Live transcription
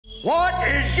What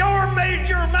is your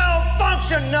major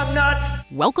malfunction, numbnuts?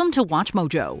 Welcome to Watch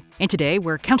Mojo, and today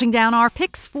we're counting down our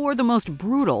picks for the most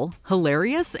brutal,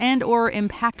 hilarious, and/or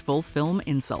impactful film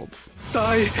insults.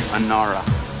 Sayonara.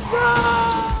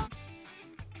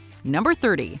 Number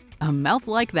 30, a mouth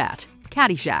like that,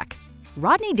 Caddyshack.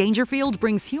 Rodney Dangerfield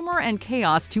brings humor and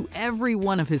chaos to every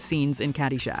one of his scenes in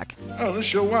Caddyshack. Oh,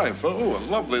 this your wife. Oh, a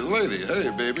lovely lady. Hey,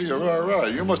 baby, you're all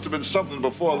right. You must have been something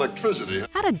before electricity.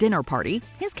 At a dinner party,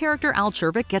 his character Al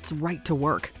Chervik gets right to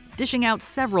work, dishing out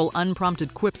several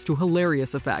unprompted quips to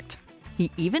hilarious effect.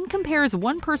 He even compares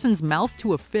one person's mouth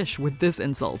to a fish with this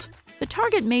insult. The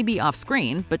target may be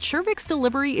off-screen, but Chervik's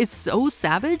delivery is so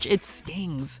savage it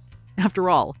stings. After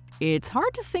all, it's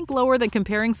hard to sink lower than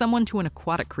comparing someone to an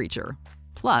aquatic creature.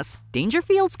 Plus,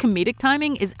 Dangerfield's comedic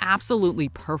timing is absolutely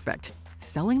perfect,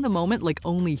 selling the moment like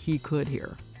only he could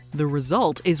here. The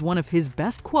result is one of his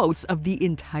best quotes of the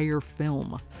entire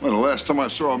film. Well, the last time I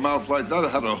saw a mouth like that,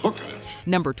 it had a hook in it.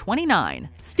 Number 29,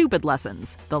 Stupid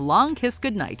Lessons, The Long Kiss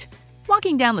Goodnight.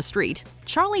 Walking down the street,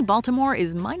 Charlie Baltimore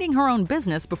is minding her own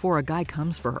business before a guy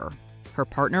comes for her. Her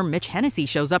partner, Mitch Hennessy,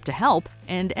 shows up to help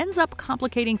and ends up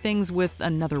complicating things with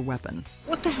another weapon.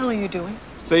 What the hell are you doing?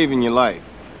 Saving your life.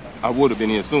 I would have been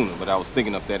here sooner, but I was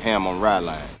thinking up that ham on ride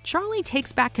line. Charlie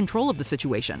takes back control of the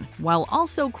situation, while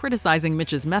also criticizing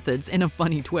Mitch's methods in a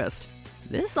funny twist.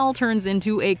 This all turns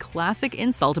into a classic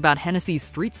insult about Hennessy's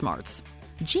street smarts.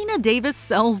 Gina Davis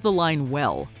sells the line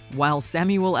well, while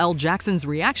Samuel L. Jackson's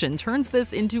reaction turns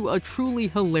this into a truly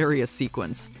hilarious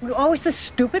sequence. You're always this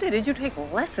stupid? Did you take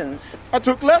lessons? I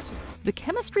took lessons. The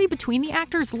chemistry between the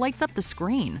actors lights up the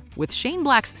screen, with Shane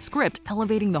Black's script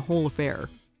elevating the whole affair.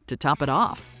 To top it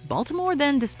off, Baltimore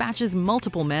then dispatches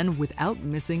multiple men without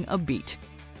missing a beat.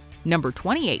 Number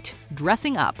 28,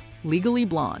 Dressing Up, Legally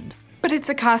Blonde. But it's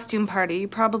a costume party. You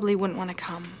probably wouldn't want to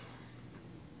come.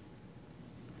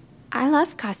 I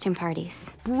love costume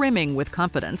parties. Brimming with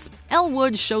confidence, Elle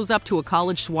Woods shows up to a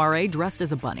college soiree dressed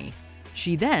as a bunny.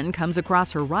 She then comes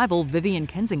across her rival Vivian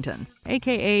Kensington,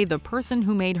 aka the person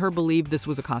who made her believe this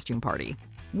was a costume party.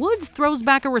 Woods throws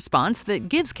back a response that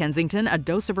gives Kensington a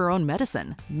dose of her own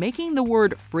medicine, making the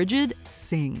word frigid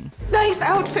sing. Nice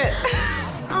outfit.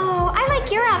 Oh, I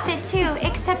like your outfit too,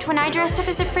 except when I dress up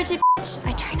as a frigid bitch,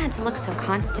 I try not to look so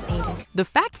constipated. The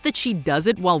fact that she does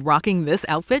it while rocking this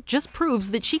outfit just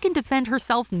proves that she can defend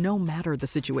herself no matter the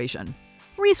situation.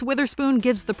 Reese Witherspoon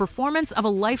gives the performance of a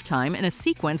lifetime in a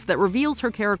sequence that reveals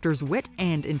her character's wit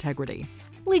and integrity.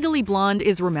 Legally Blonde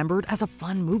is remembered as a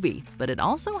fun movie, but it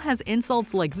also has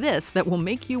insults like this that will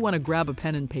make you want to grab a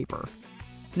pen and paper.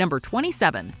 Number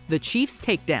 27, The Chief's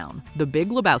Takedown, The Big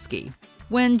Lebowski.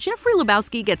 When Jeffrey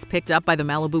Lebowski gets picked up by the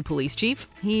Malibu police chief,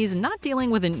 he's not dealing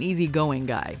with an easygoing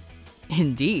guy.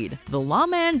 Indeed, the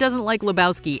lawman doesn't like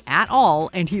Lebowski at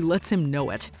all, and he lets him know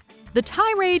it. The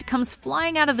tirade comes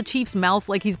flying out of the chief's mouth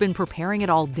like he's been preparing it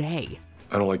all day.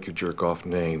 I don't like your jerk-off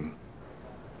name.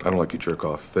 I don't like your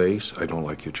jerk-off face. I don't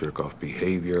like your jerk-off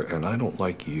behavior. And I don't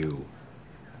like you.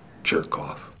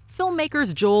 Jerk-off.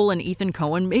 Filmmakers Joel and Ethan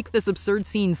Coen make this absurd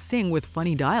scene sing with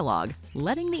funny dialogue,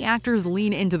 letting the actors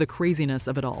lean into the craziness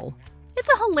of it all. It's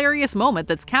a hilarious moment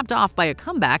that's capped off by a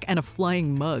comeback and a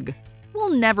flying mug. We'll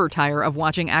never tire of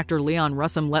watching actor Leon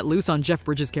Russum let loose on Jeff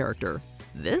Bridges' character.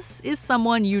 This is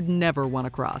someone you'd never want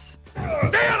to cross.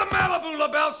 Stay out of Malibu,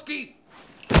 Lebowski!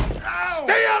 Ow.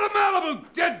 Stay out of Malibu,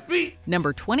 deadbeat!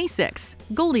 Number 26,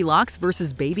 Goldilocks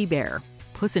vs. Baby Bear,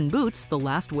 Puss in Boots: The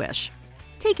Last Wish.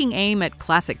 Taking aim at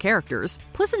classic characters,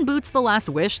 Puss in Boots: The Last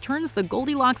Wish turns the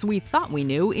Goldilocks we thought we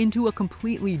knew into a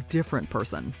completely different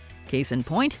person. Case in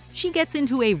point, she gets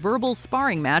into a verbal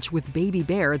sparring match with Baby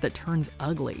Bear that turns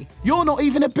ugly. You're not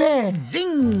even a bear!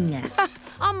 Zing!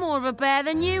 I'm more of a bear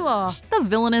than you are. The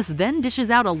villainess then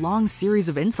dishes out a long series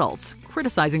of insults,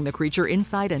 criticizing the creature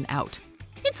inside and out.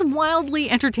 It's wildly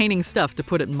entertaining stuff, to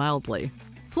put it mildly.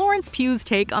 Florence Pugh's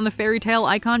take on the fairy tale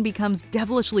icon becomes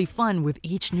devilishly fun with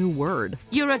each new word.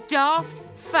 You're a daft,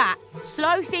 fat,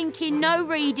 slow-thinking,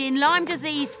 no-reading, Lyme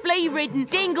disease, flea-ridden,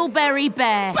 dingleberry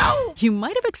bear. You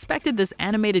might have expected this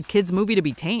animated kids movie to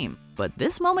be tame, but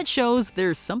this moment shows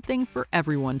there's something for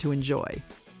everyone to enjoy.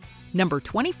 Number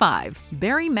 25,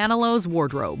 Barry Manilow's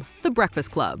Wardrobe, The Breakfast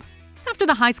Club. After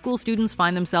the high school students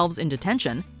find themselves in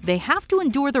detention, they have to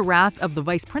endure the wrath of the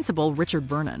vice principal, Richard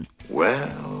Vernon.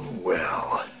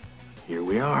 Well, here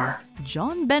we are.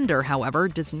 John Bender, however,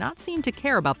 does not seem to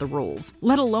care about the rules,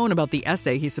 let alone about the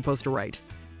essay he's supposed to write.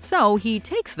 So he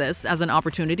takes this as an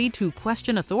opportunity to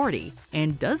question authority,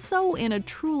 and does so in a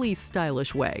truly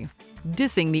stylish way.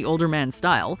 Dissing the older man's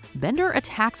style, Bender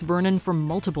attacks Vernon from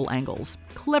multiple angles,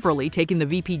 cleverly taking the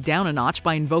VP down a notch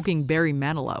by invoking Barry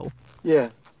Manilow. Yeah,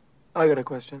 I got a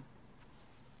question.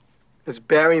 Does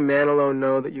Barry Manilow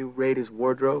know that you raid his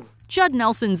wardrobe? Judd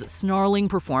Nelson's snarling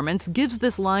performance gives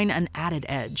this line an added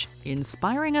edge,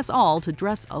 inspiring us all to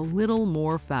dress a little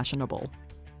more fashionable.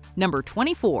 Number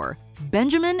 24.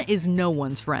 Benjamin is no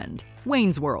one's friend.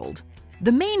 Wayne's World.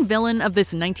 The main villain of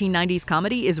this 1990s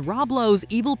comedy is Rob Lowe's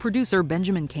evil producer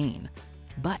Benjamin Cain.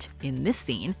 But in this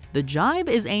scene, the jibe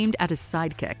is aimed at his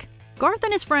sidekick. Garth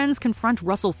and his friends confront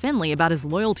Russell Finley about his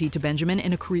loyalty to Benjamin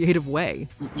in a creative way.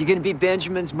 You gonna be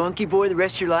Benjamin's monkey boy the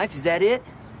rest of your life? Is that it?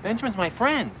 Benjamin's my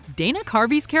friend. Dana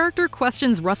Carvey's character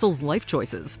questions Russell's life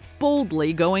choices,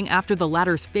 boldly going after the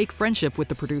latter's fake friendship with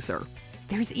the producer.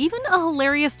 There's even a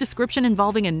hilarious description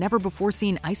involving a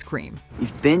never-before-seen ice cream.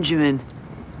 If Benjamin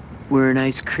were an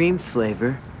ice cream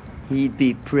flavor, he'd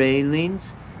be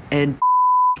pralines and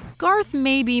Garth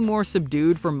may be more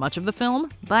subdued for much of the film,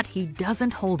 but he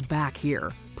doesn't hold back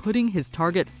here, putting his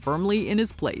target firmly in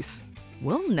his place.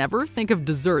 We'll never think of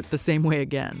dessert the same way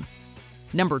again.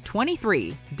 Number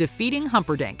 23. Defeating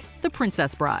Humperdinck, the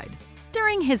Princess Bride.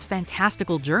 During his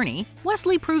fantastical journey,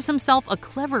 Wesley proves himself a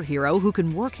clever hero who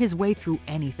can work his way through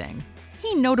anything.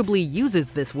 He notably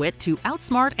uses this wit to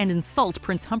outsmart and insult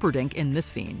Prince Humperdinck in this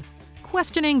scene.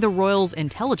 Questioning the royal's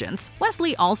intelligence,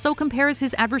 Wesley also compares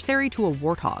his adversary to a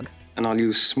warthog. And I'll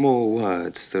use small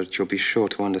words that you'll be sure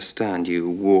to understand, you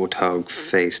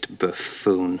warthog-faced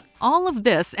buffoon. All of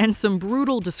this and some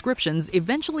brutal descriptions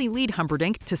eventually lead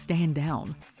Humperdinck to stand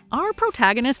down. Our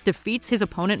protagonist defeats his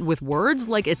opponent with words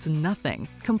like it's nothing,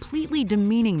 completely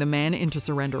demeaning the man into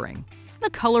surrendering. The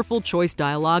colorful choice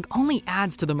dialogue only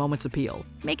adds to the moment's appeal,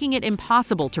 making it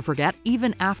impossible to forget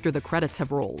even after the credits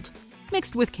have rolled.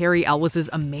 Mixed with Cary Elwes's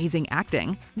amazing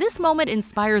acting, this moment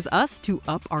inspires us to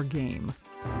up our game.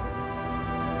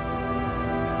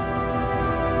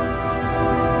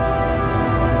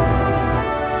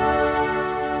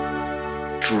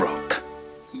 Drop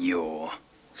your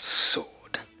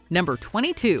sword. Number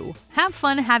 22. Have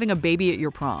fun having a baby at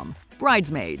your prom.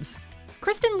 Bridesmaids.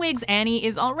 Kristen Wiig's Annie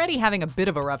is already having a bit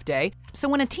of a rough day, so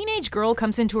when a teenage girl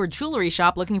comes into her jewelry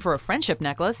shop looking for a friendship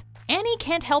necklace, Annie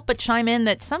can't help but chime in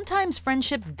that sometimes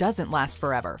friendship doesn't last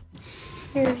forever.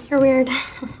 You're weird.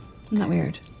 I'm not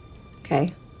weird.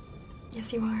 Okay?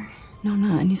 Yes, you are. No, I'm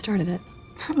not, and you started it.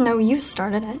 No, you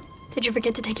started it. Did you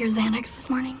forget to take your Xanax this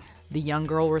morning? The young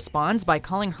girl responds by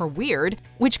calling her weird,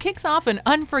 which kicks off an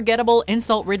unforgettable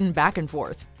insult-ridden back and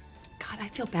forth. God, I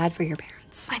feel bad for your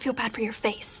parents. I feel bad for your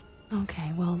face.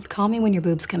 Okay, well, call me when your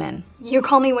boobs come in. You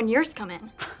call me when yours come in.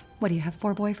 What, do you have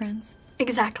 4 boyfriends?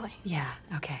 Exactly. Yeah,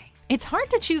 okay. It's hard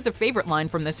to choose a favorite line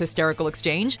from this hysterical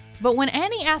exchange, but when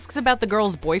Annie asks about the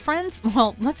girl's boyfriends,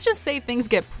 well, let's just say things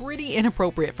get pretty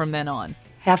inappropriate from then on.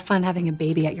 Have fun having a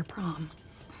baby at your prom.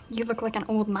 You look like an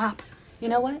old mop. You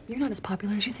know what? You're not as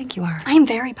popular as you think you are. I am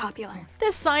very popular.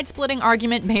 This side-splitting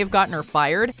argument may have gotten her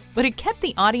fired, but it kept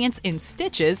the audience in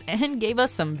stitches and gave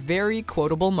us some very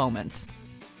quotable moments.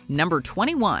 Number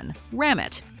 21. Ram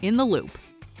It, In the Loop.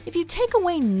 If you take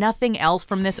away nothing else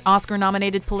from this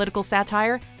Oscar-nominated political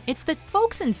satire, it's that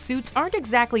folks in suits aren't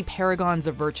exactly paragons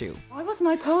of virtue. Why wasn't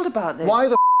I told about this? Why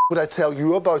the would I tell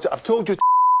you about it? I've told you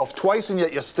off twice and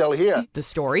yet you're still here. The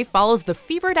story follows the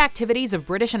fevered activities of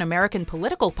British and American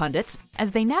political pundits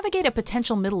as they navigate a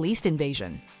potential Middle East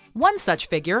invasion. One such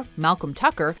figure, Malcolm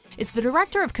Tucker, is the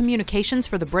director of communications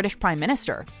for the British Prime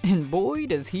Minister, and boy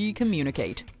does he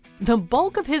communicate. The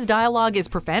bulk of his dialogue is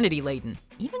profanity-laden,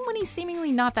 even when he's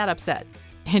seemingly not that upset.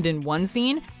 And in one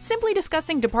scene, simply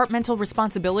discussing departmental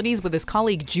responsibilities with his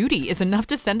colleague Judy is enough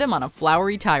to send him on a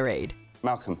flowery tirade.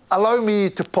 Malcolm, allow me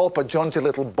to pop a jaunty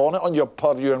little bonnet on your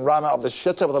purview and ram it up the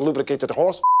shitter with a lubricated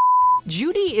horse.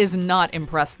 Judy is not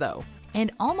impressed though,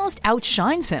 and almost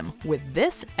outshines him with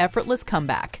this effortless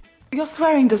comeback. Your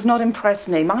swearing does not impress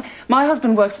me. My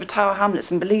husband works for Tower Hamlets,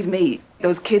 and believe me,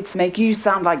 those kids make you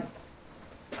sound like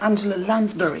Angela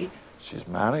Lansbury. She's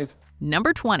married.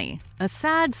 Number 20. A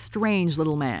sad, strange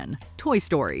little man. Toy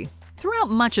Story. Throughout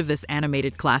much of this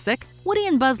animated classic, Woody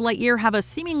and Buzz Lightyear have a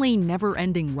seemingly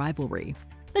never-ending rivalry.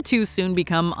 The two soon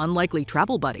become unlikely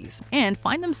travel buddies and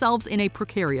find themselves in a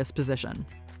precarious position.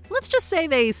 Let's just say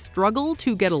they struggle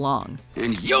to get along.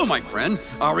 And you, my friend,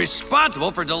 are responsible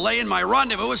for delaying my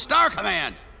rendezvous with Star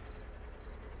Command.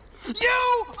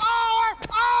 You are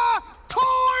a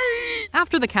toy!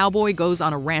 After the cowboy goes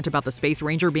on a rant about the Space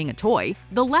Ranger being a toy,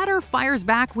 the latter fires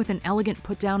back with an elegant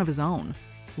put-down of his own.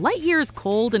 Lightyear's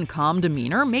cold and calm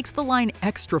demeanor makes the line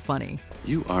extra funny.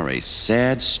 You are a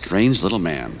sad, strange little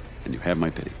man, and you have my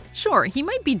pity. Sure, he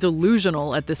might be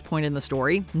delusional at this point in the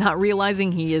story, not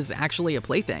realizing he is actually a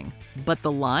plaything. But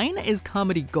the line is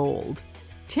comedy gold.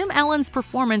 Tim Allen's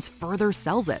performance further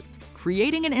sells it.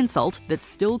 creating an insult that's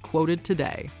still quoted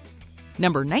today.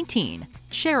 Number 19.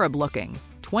 Cherub-looking,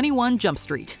 21 Jump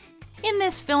Street. In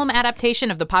this film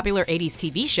adaptation of the popular 80s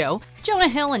TV show, Jonah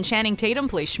Hill and Channing Tatum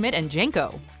play Schmidt and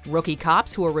Jenko, rookie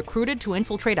cops who are recruited to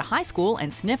infiltrate a high school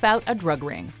and sniff out a drug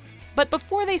ring. But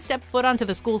before they step foot onto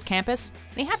the school's campus,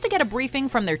 they have to get a briefing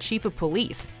from their chief of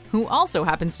police, who also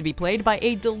happens to be played by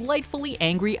a delightfully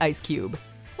angry Ice Cube.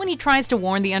 When he tries to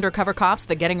warn the undercover cops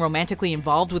that getting romantically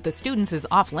involved with the students is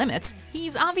off limits,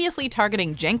 he's obviously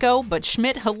targeting Jenko, but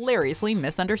Schmidt hilariously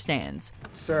misunderstands.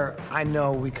 Sir, I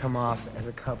know we come off as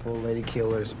a couple of lady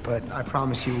killers, but I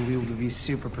promise you we will be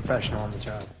super professional on the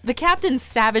job. The captain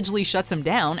savagely shuts him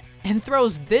down and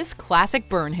throws this classic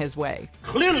burn his way.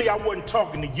 Clearly I wasn't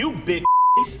talking to you, big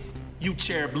you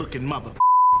cherub-looking mother.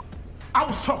 I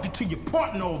was talking to your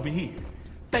partner over here,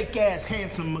 fake-ass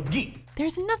handsome McGee.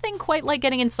 There's nothing quite like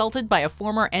getting insulted by a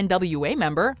former NWA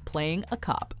member playing a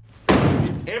cop.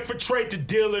 Infiltrate the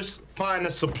dealers, find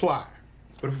the supplier.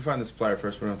 What if we find the supplier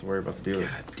first? We don't have to worry about the dealer.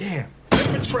 God damn.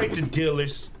 Infiltrate the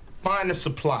dealers, find the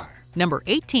supplier. Number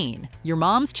 18. Your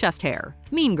Mom's Chest Hair,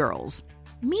 Mean Girls.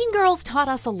 Mean Girls taught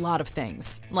us a lot of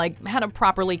things, like how to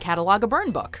properly catalog a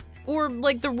burn book, or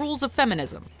like the rules of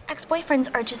feminism.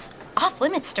 Ex-boyfriends are just off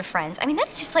limits to friends. I mean, that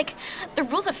is just like the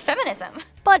rules of feminism.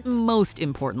 But most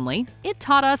importantly, it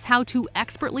taught us how to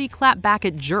expertly clap back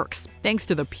at jerks, thanks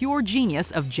to the pure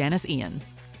genius of Janice Ian.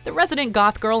 The resident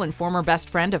goth girl and former best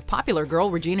friend of popular girl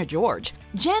Regina George,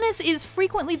 Janice is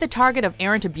frequently the target of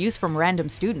errant abuse from random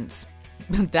students.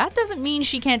 But that doesn't mean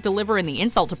she can't deliver in the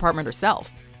insult department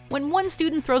herself. When one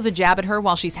student throws a jab at her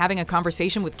while she's having a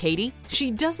conversation with Katie,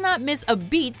 she does not miss a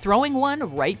beat throwing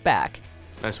one right back.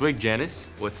 Nice wig, Janice.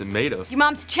 What's it made of? Your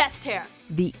mom's chest hair.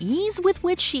 The ease with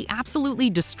which she absolutely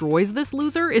destroys this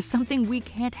loser is something we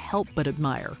can't help but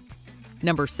admire.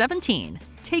 Number 17.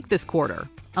 Take this quarter,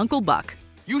 Uncle Buck.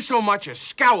 You so much as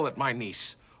scowl at my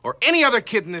niece, or any other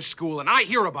kid in this school, and I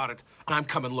hear about it, and I'm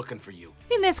coming looking for you.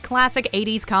 In this classic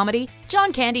 80s comedy,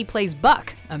 John Candy plays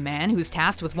Buck, a man who's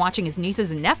tasked with watching his nieces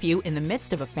and nephew in the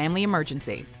midst of a family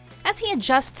emergency. As he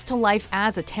adjusts to life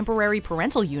as a temporary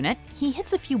parental unit, he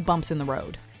hits a few bumps in the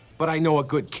road. But I know a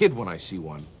good kid when I see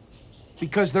one.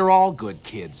 Because they're all good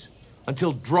kids.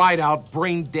 Until dried-out,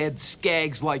 brain-dead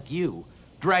skags like you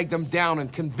drag them down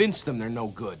and convince them they're no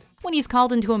good. When he's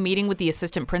called into a meeting with the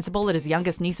assistant principal at his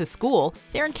youngest niece's school,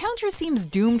 their encounter seems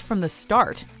doomed from the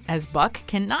start, as Buck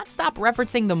cannot stop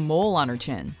referencing the mole on her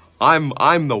chin.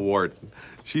 I'm the wart.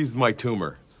 She's my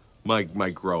tumor, my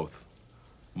growth,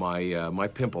 my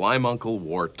pimple. I'm Uncle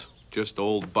Wart, just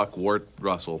old Buck Wart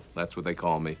Russell. That's what they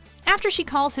call me. After she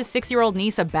calls his 6-year-old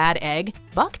niece a bad egg,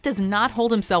 Buck does not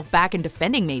hold himself back in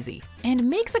defending Maisie, and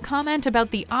makes a comment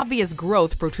about the obvious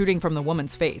growth protruding from the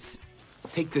woman's face.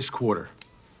 Take this quarter.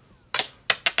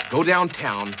 Go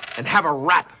downtown and have a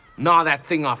rat gnaw that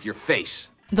thing off your face.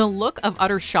 The look of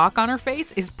utter shock on her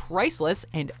face is priceless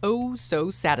and oh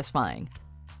so satisfying.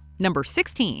 Number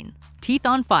 16. Teeth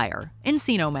on Fire,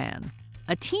 Encino Man.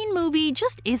 A teen movie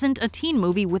just isn't a teen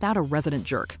movie without a resident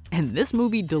jerk, and this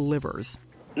movie delivers.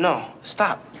 No,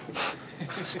 stop.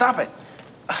 Stop it.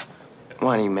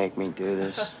 Why do you make me do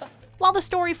this? While the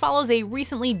story follows a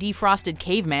recently defrosted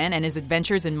caveman and his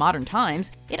adventures in modern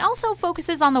times, it also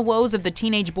focuses on the woes of the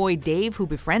teenage boy Dave who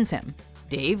befriends him.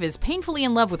 Dave is painfully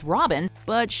in love with Robin,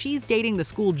 but she's dating the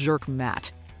school jerk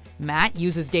Matt. Matt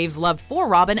uses Dave's love for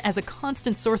Robin as a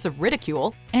constant source of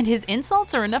ridicule, and his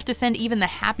insults are enough to send even the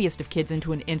happiest of kids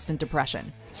into an instant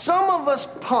depression. Some of us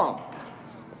pump,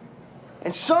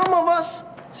 and some of us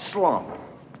slump.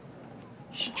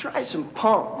 You should try some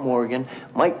pump, Morgan.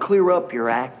 Might clear up your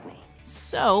acne.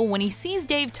 So, when he sees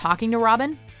Dave talking to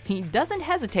Robin, he doesn't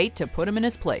hesitate to put him in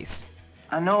his place.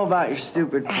 I know about your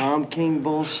stupid prom king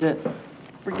bullshit.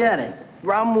 Forget it.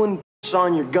 Robin wouldn't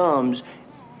on your gums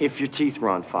if your teeth were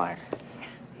on fire.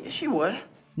 Yes, she would.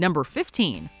 Number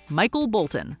 15. Michael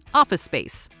Bolton, Office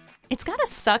Space. It's gotta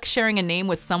suck sharing a name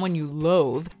with someone you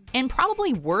loathe, and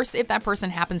probably worse if that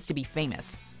person happens to be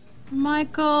famous.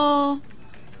 Michael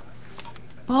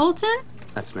Bolton?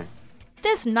 That's me.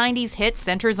 This 90s hit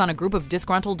centers on a group of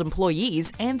disgruntled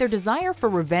employees and their desire for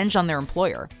revenge on their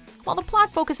employer. While the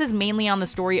plot focuses mainly on the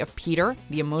story of Peter,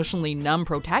 the emotionally numb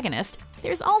protagonist,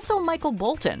 there's also Michael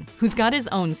Bolton, who's got his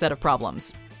own set of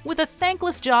problems. With a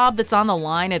thankless job that's on the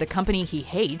line at a company he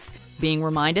hates, being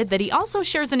reminded that he also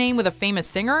shares a name with a famous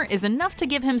singer is enough to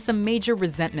give him some major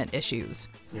resentment issues.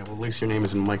 Yeah, well, at least your name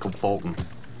isn't Michael Bolton.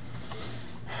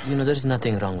 You know, there's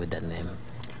nothing wrong with that name.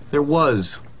 There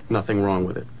was nothing wrong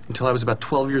with it until I was about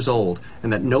 12 years old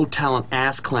and that no-talent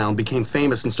ass clown became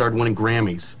famous and started winning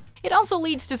Grammys. It also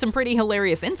leads to some pretty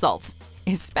hilarious insults.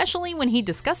 especially when he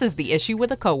discusses the issue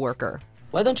with a coworker.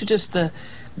 Why don't you just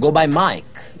go by Mike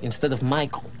instead of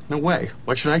Michael? No way.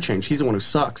 Why should I change? He's the one who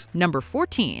sucks. Number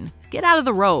 14. Get out of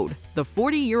the road. The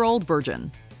 40-year-old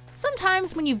virgin.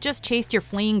 Sometimes when you've just chased your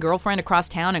fleeing girlfriend across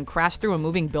town and crashed through a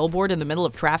moving billboard in the middle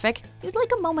of traffic, you'd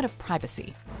like a moment of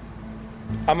privacy.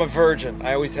 I'm a virgin.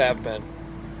 I always have been.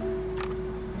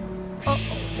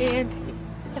 Andy,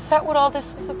 is that what all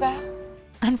this was about?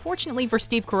 Unfortunately for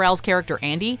Steve Carell's character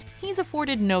Andy, he's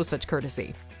afforded no such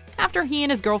courtesy. After he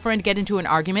and his girlfriend get into an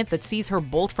argument that sees her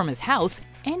bolt from his house,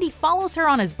 Andy follows her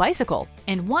on his bicycle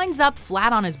and winds up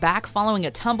flat on his back following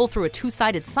a tumble through a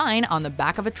two-sided sign on the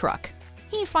back of a truck.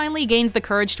 He finally gains the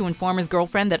courage to inform his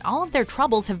girlfriend that all of their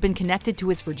troubles have been connected to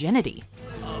his virginity.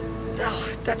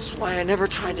 That's why I never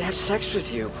tried to have sex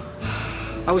with you.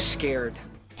 I was scared.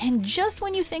 And just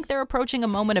when you think they're approaching a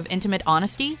moment of intimate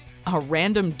honesty, a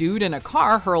random dude in a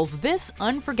car hurls this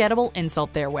unforgettable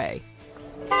insult their way.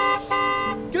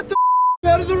 Get the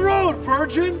out of the road,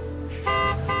 virgin!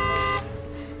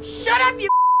 Shut up, you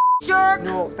jerk!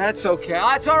 No, that's okay.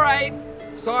 That's all right.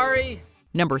 Sorry.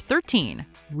 Number 13.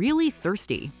 Really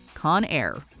thirsty. Con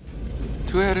Air.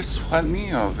 Tú eres Juan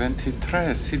mío,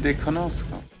 23, si te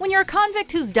conozco. When you're a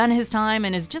convict who's done his time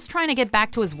and is just trying to get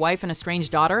back to his wife and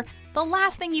estranged daughter, the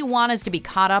last thing you want is to be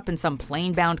caught up in some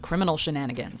plain-bound criminal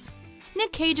shenanigans.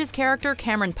 Nick Cage's character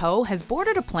Cameron Poe has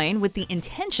boarded a plane with the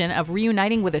intention of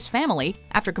reuniting with his family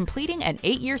after completing an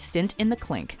 8-year stint in the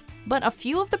clink. But a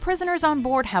few of the prisoners on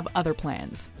board have other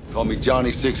plans. Call me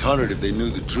Johnny 600 if they knew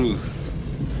the truth.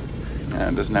 Yeah,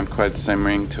 it doesn't have quite the same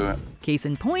ring to it. Case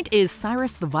in point is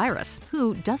Cyrus the Virus,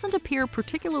 who doesn't appear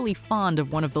particularly fond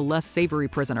of one of the less savory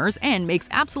prisoners and makes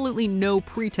absolutely no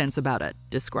pretense about it,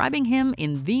 describing him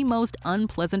in the most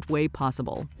unpleasant way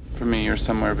possible. For me, you're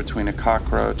somewhere between a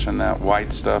cockroach and that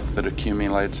white stuff that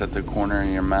accumulates at the corner of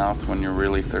your mouth when you're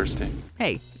really thirsty.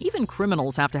 Hey, even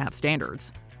criminals have to have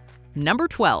standards. Number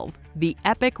 12. The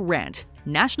Epic Rent.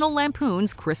 National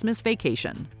Lampoon's Christmas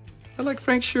Vacation. I like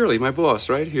Frank Shirley, my boss,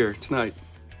 right here, tonight.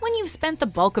 When you've spent the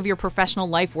bulk of your professional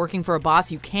life working for a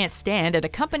boss you can't stand at a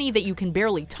company that you can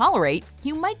barely tolerate,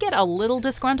 you might get a little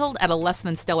disgruntled at a less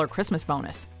than stellar Christmas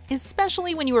bonus,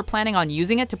 especially when you were planning on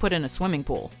using it to put in a swimming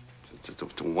pool. It's a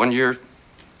 1-year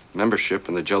membership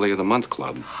in the Jelly of the Month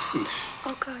Club.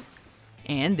 Oh, God.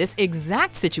 And this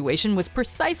exact situation was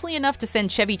precisely enough to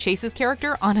send Chevy Chase's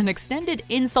character on an extended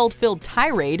insult-filled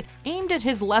tirade aimed at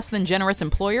his less than generous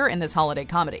employer in this holiday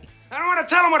comedy. I don't want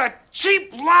to tell him what a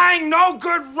cheap, lying,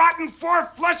 no-good, rotten,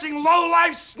 four-flushing,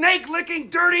 low-life, snake-licking,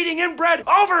 dirt-eating, inbred,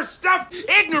 overstuffed,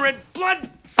 ignorant,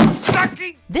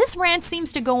 blood-sucking... This rant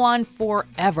seems to go on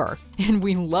forever, and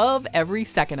we love every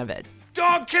second of it.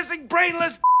 Dog-kissing,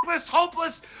 brainless,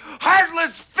 hopeless,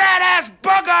 heartless, fat-ass,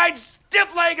 bug-eyed,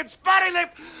 stiff-legged,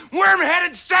 spotty-lipped,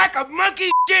 worm-headed sack of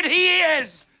monkey shit he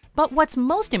is! But what's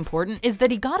most important is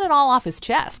that he got it all off his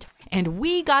chest, and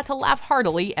we got to laugh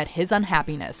heartily at his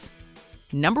unhappiness.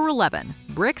 Number 11.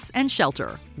 Bricks and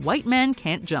Shelter. White Men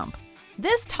Can't Jump.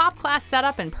 This top-class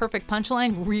setup and perfect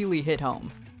punchline really hit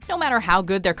home. No matter how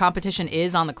good their competition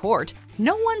is on the court,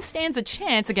 no one stands a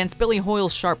chance against Billy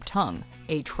Hoyle's sharp tongue.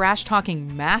 A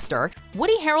trash-talking master,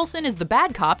 Woody Harrelson is the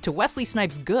bad cop to Wesley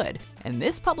Snipes' good, and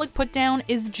this public put-down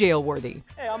is jail-worthy.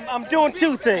 Hey, I'm doing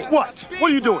two things. What?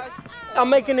 What are you doing? I'm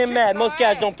making them mad. Most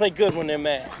guys don't play good when they're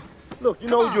mad. Look, you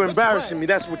know you're embarrassing me.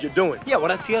 That's what you're doing. Yeah, well,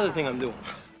 that's the other thing I'm doing.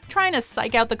 Trying to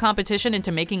psych out the competition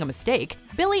into making a mistake,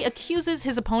 Billy accuses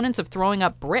his opponents of throwing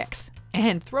up bricks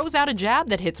and throws out a jab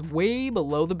that hits way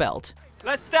below the belt.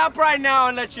 Let's stop right now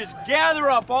and let's just gather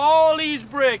up all these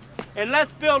bricks and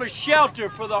let's build a shelter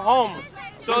for the homeless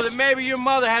so that maybe your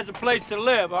mother has a place to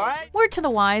live, all right? Word to the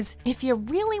wise, if you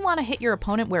really want to hit your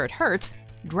opponent where it hurts,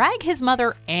 drag his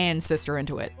mother and sister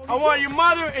into it. I want your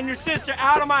mother and your sister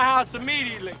out of my house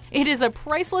immediately. It is a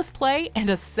priceless play and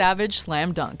a savage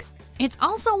slam dunk. It's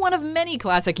also one of many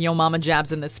classic Yo Mama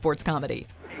jabs in this sports comedy.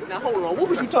 Now hold on, what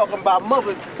was you talking about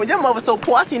mothers? When your mother's so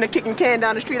poor, I seen her kicking can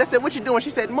down the street. I said, what you doing?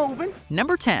 She said, moving.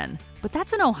 Number 10, but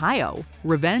that's in Ohio.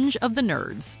 Revenge of the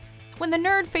Nerds. When the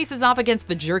nerd faces off against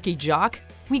the jerky jock,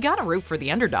 we gotta root for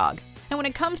the underdog. And when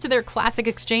it comes to their classic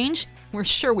exchange, we're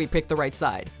sure we picked the right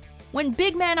side. When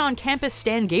big man on campus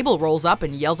Stan Gable rolls up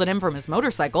and yells at him from his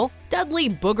motorcycle, Dudley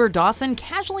Booger Dawson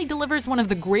casually delivers one of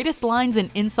the greatest lines in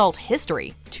insult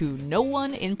history, to no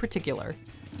one in particular.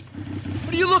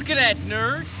 What are you looking at,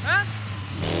 nerd? Huh?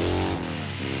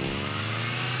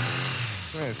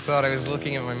 I thought I was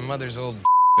looking at my mother's old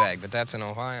bag, but that's in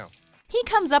Ohio. He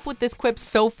comes up with this quip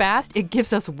so fast, it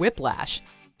gives us whiplash.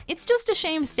 It's just a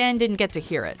shame Stan didn't get to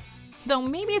hear it. Though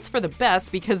maybe it's for the best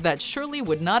because that surely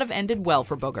would not have ended well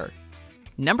for Booger.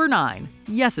 Number 9.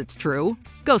 Yes, it's true.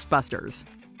 Ghostbusters.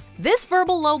 This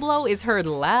verbal low blow is heard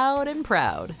loud and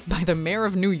proud by the mayor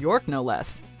of New York, no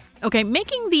less. Okay,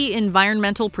 making the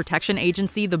Environmental Protection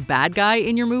Agency the bad guy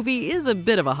in your movie is a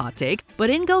bit of a hot take,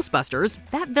 but in Ghostbusters,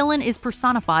 that villain is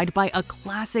personified by a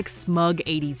classic smug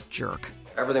 80s jerk.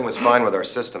 Everything was fine with our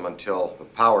system until the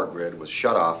power grid was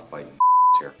shut off by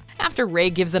here. After Ray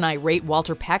gives an irate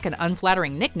Walter Peck an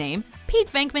unflattering nickname,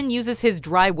 Pete Venkman uses his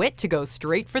dry wit to go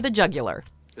straight for the jugular.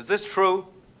 Is this true?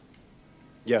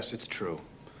 Yes, it's true.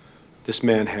 This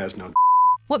man has no.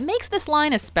 What makes this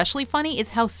line especially funny is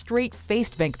how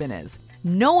straight-faced Venkman is,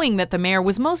 knowing that the mayor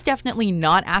was most definitely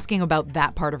not asking about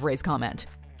that part of Ray's comment.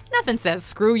 Nothing says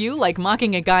screw you like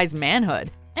mocking a guy's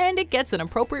manhood, and it gets an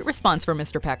appropriate response from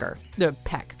Mr.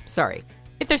 Peck, sorry.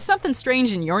 If there's something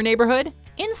strange in your neighborhood,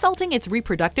 insulting its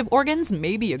reproductive organs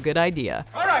may be a good idea.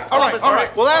 All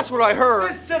right. Well, that's what I heard.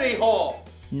 This City Hall.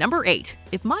 Number 8.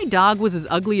 If my dog was as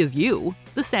ugly as you,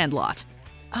 The Sandlot.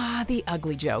 Ah, the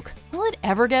ugly joke. Will it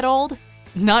ever get old?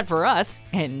 Not for us,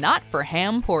 and not for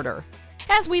Ham Porter.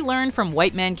 As we learned from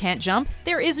White Man Can't Jump,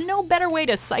 there is no better way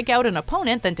to psych out an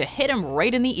opponent than to hit him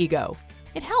right in the ego.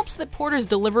 It helps that Porter's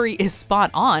delivery is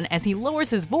spot on as he lowers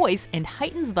his voice and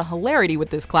heightens the hilarity with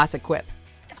this classic quip.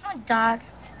 If my dog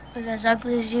was as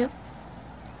ugly as you,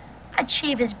 I'd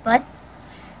shave his butt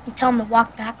and tell him to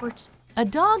walk backwards. A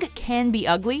dog can be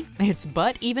ugly, its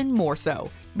butt even more so.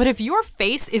 But if your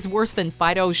face is worse than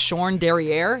Fido's shorn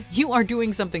derriere, you are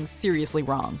doing something seriously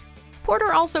wrong.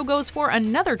 Porter also goes for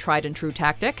another tried and true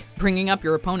tactic, bringing up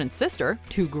your opponent's sister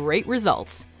to great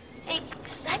results. Hey,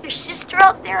 is that your sister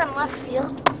out there in left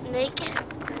field, naked?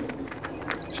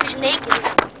 She's naked.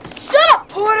 Shut up,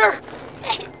 Porter!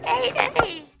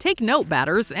 Hey. Take note,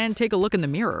 batters, and take a look in the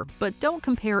mirror, but don't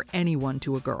compare anyone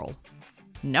to a girl.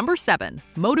 Number 7.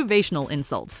 Motivational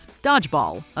insults.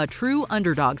 Dodgeball, a true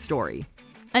underdog story.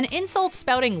 An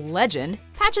insult-spouting legend,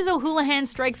 Patches O'Houlihan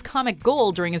strikes comic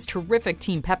gold during his terrific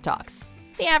team pep talks.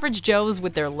 The average Joes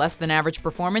with their less-than-average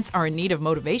performance are in need of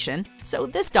motivation, so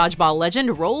this dodgeball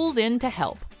legend rolls in to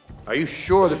help. Are you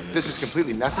sure that this is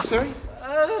completely necessary?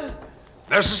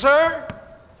 Necessary?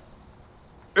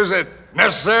 Is it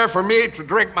necessary for me to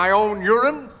drink my own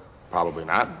urine? Probably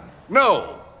not.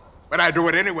 No, but I do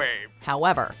it anyway.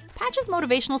 However, Patch's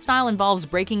motivational style involves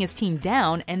breaking his team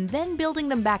down and then building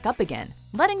them back up again,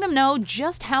 letting them know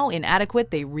just how inadequate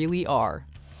they really are.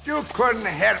 You couldn't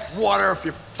hit water if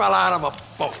you fell out of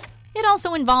a boat. It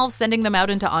also involves sending them out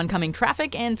into oncoming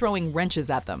traffic and throwing wrenches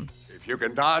at them. If you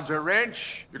can dodge a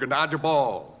wrench, you can dodge a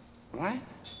ball. What?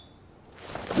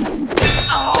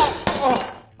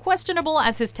 Questionable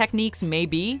as his techniques may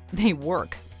be, they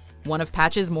work. One of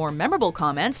Patch's more memorable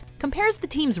comments compares the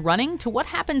team's running to what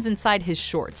happens inside his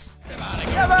shorts.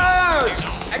 Come on!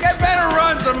 I get better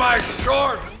runs in my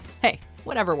shorts! Hey,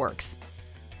 whatever works.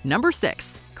 Number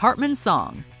 6. Cartman's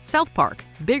Song. South Park.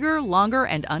 Bigger, longer,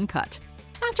 and uncut.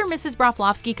 After Mrs.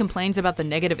 Broflovsky complains about the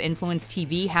negative influence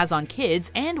TV has on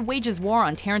kids and wages war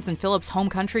on Terrence and Phillip's home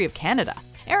country of Canada,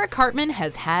 Eric Cartman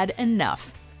has had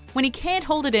enough. When he can't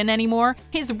hold it in anymore,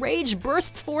 his rage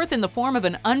bursts forth in the form of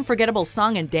an unforgettable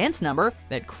song and dance number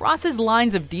that crosses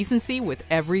lines of decency with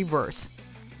every verse.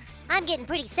 I'm getting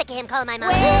pretty sick of him calling my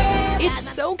mom. It's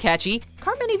so catchy,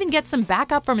 Cartman even gets some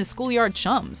backup from his schoolyard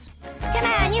chums. Come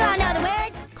on, you all know the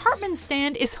word. Cartman's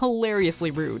stand is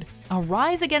hilariously rude, a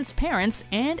rise against parents,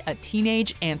 and a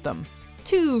teenage anthem.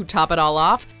 To top it all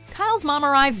off, Kyle's mom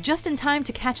arrives just in time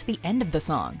to catch the end of the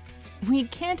song. We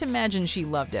can't imagine she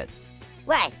loved it.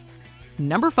 What?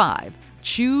 Number 5.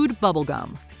 Chewed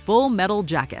bubblegum. Full Metal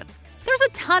Jacket. There's a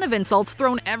ton of insults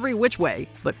thrown every which way,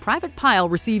 but Private Pile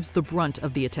receives the brunt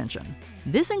of the attention.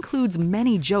 This includes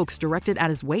many jokes directed at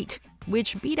his weight,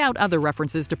 which beat out other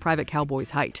references to Private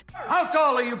Cowboy's height. How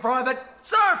tall are you, Private?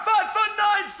 Sir,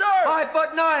 5'9", sir!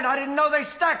 5'9". I didn't know they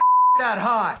stacked that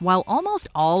high. While almost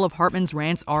all of Hartman's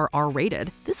rants are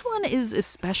R-rated, this one is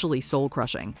especially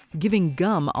soul-crushing, giving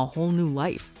gum a whole new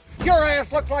life. Your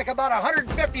ass looks like about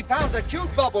 150 pounds of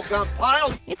chewed bubble gum,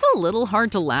 Pile. It's a little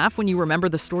hard to laugh when you remember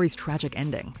the story's tragic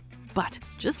ending. But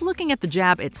just looking at the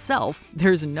jab itself,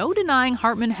 there's no denying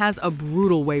Hartman has a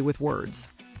brutal way with words.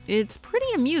 It's pretty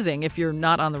amusing if you're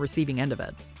not on the receiving end of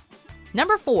it.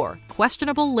 Number 4.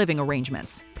 Questionable living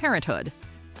arrangements. Parenthood.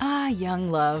 Ah, young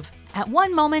love. At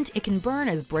one moment, it can burn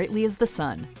as brightly as the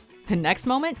sun. The next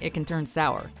moment, it can turn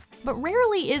sour. But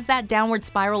rarely is that downward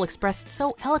spiral expressed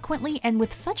so eloquently and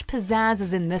with such pizzazz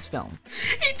as in this film.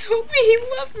 He told me he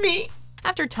loved me.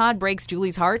 After Todd breaks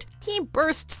Julie's heart, he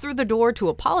bursts through the door to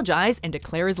apologize and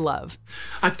declare his love.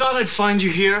 I thought I'd find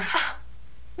you here.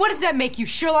 What does that make you,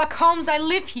 Sherlock Holmes? I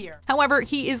live here. However,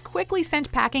 he is quickly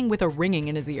sent packing with a ringing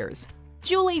in his ears.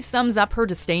 Julie sums up her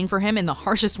disdain for him in the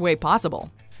harshest way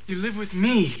possible. You live with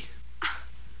me.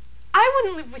 I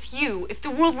wouldn't live with you if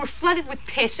the world were flooded with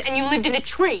piss and you lived in a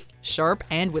tree. Sharp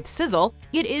and with sizzle,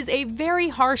 it is a very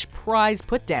harsh prize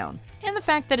put down. And the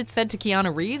fact that it's said to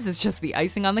Keanu Reeves is just the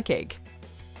icing on the cake.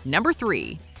 Number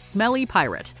 3. Smelly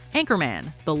Pirate.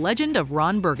 Anchorman, The Legend of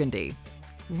Ron Burgundy.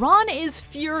 Ron is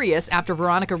furious after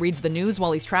Veronica reads the news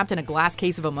while he's trapped in a glass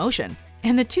case of emotion,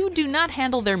 and the two do not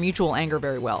handle their mutual anger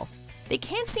very well. They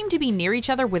can't seem to be near each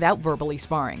other without verbally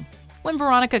sparring. When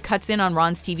Veronica cuts in on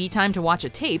Ron's TV time to watch a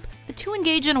tape, the two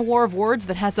engage in a war of words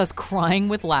that has us crying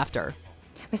with laughter.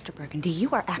 Mr. Burgundy, you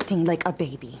are acting like a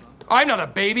baby. I'm not a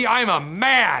baby, I'm a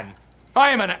man.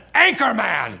 I am an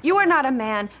anchorman. You are not a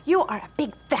man. You are a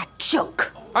big fat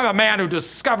joke. I'm a man who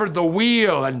discovered the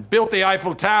wheel and built the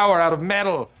Eiffel Tower out of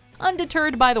metal.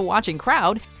 Undeterred by the watching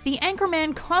crowd, the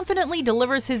anchorman confidently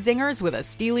delivers his zingers with a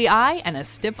steely eye and a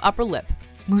stiff upper lip,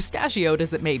 mustachioed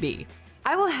as it may be.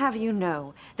 I will have you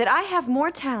know that I have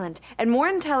more talent and more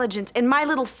intelligence in my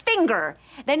little finger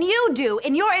than you do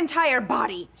in your entire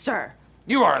body, sir.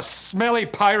 You are a smelly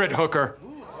pirate hooker.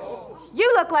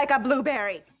 You look like a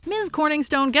blueberry. Ms.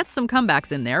 Corningstone gets some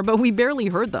comebacks in there, but we barely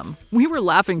heard them. We were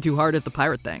laughing too hard at the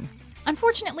pirate thing.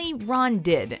 Unfortunately, Ron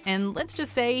did, and let's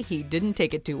just say he didn't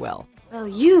take it too well. Well,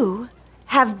 you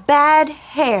have bad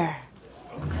hair.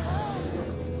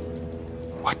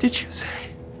 What did you say?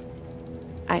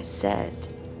 I said,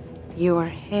 your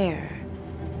hair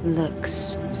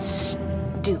looks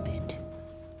stupid.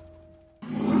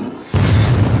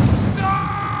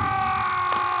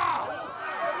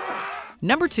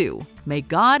 Number 2. May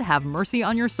God Have Mercy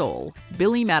on Your Soul.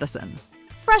 Billy Madison.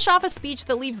 Fresh off a speech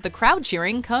that leaves the crowd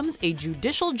cheering comes a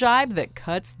judicial jibe that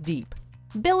cuts deep.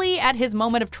 Billy, at his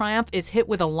moment of triumph, is hit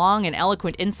with a long and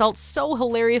eloquent insult so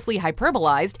hilariously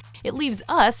hyperbolized, it leaves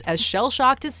us as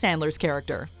shell-shocked as Sandler's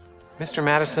character. Mr.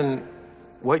 Madison,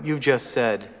 what you just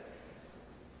said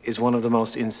is one of the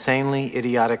most insanely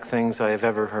idiotic things I have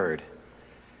ever heard.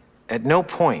 At no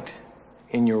point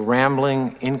in your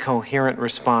rambling, incoherent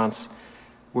response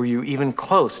were you even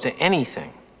close to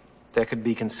anything that could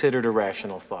be considered a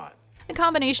rational thought. The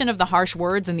combination of the harsh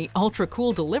words and the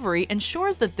ultra-cool delivery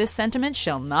ensures that this sentiment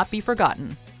shall not be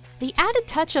forgotten. The added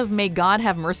touch of "May God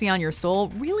have mercy on your soul"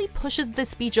 really pushes this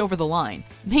speech over the line,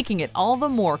 making it all the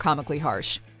more comically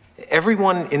harsh.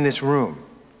 Everyone in this room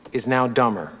is now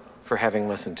dumber for having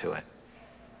listened to it.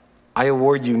 I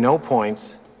award you no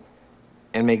points,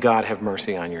 and may God have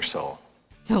mercy on your soul.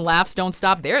 The laughs don't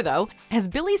stop there, though, as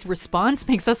Billy's response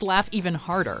makes us laugh even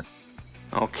harder.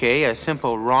 Okay, a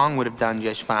simple wrong would have done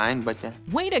just fine, but...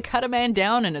 Way to cut a man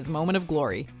down in his moment of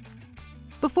glory.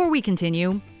 Before we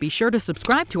continue, be sure to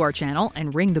subscribe to our channel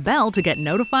and ring the bell to get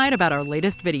notified about our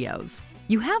latest videos.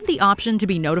 You have the option to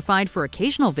be notified for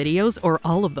occasional videos or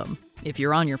all of them. If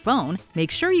you're on your phone, make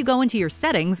sure you go into your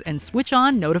settings and switch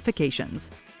on notifications.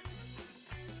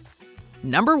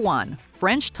 Number 1.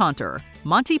 French Taunter.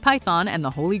 Monty Python and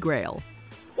the Holy Grail.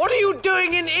 What are you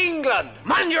doing in England?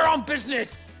 Mind your own business!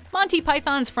 Monty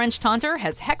Python's French Taunter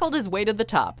has heckled his way to the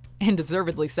top, and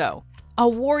deservedly so. A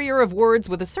warrior of words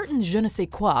with a certain je ne sais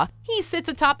quoi, he sits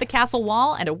atop the castle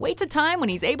wall and awaits a time when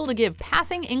he's able to give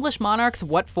passing English monarchs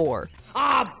what for.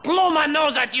 Blow my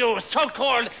nose at you,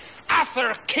 so-called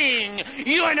Arthur King,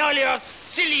 you and all your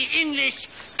silly English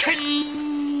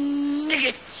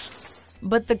kniggets.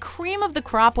 But the cream of the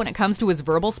crop when it comes to his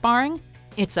verbal sparring?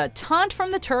 It's a taunt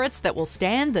from the turrets that will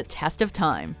stand the test of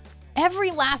time.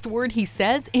 Every last word he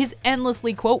says is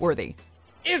endlessly quote-worthy.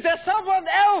 Is there someone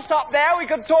else up there we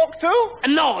can talk to?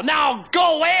 No, now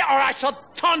go away or I shall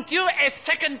taunt you a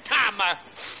second time.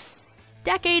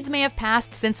 Decades may have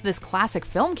passed since this classic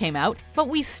film came out, but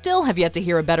we still have yet to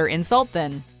hear a better insult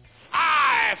than...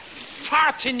 I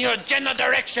fart in your general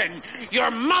direction.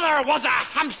 Your mother was a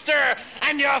hamster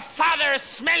and your father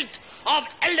smelt of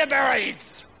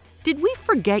elderberries. Did we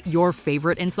forget your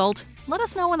favorite insult? Let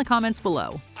us know in the comments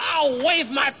below. I'll wave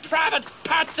my private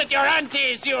parts at your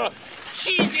aunties, you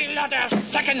cheesy lot of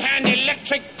second-hand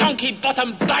electric donkey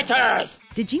bottom biters!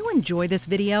 Did you enjoy this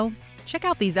video? Check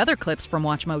out these other clips from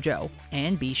WatchMojo,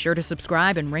 and be sure to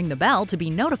subscribe and ring the bell to be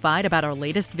notified about our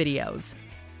latest videos.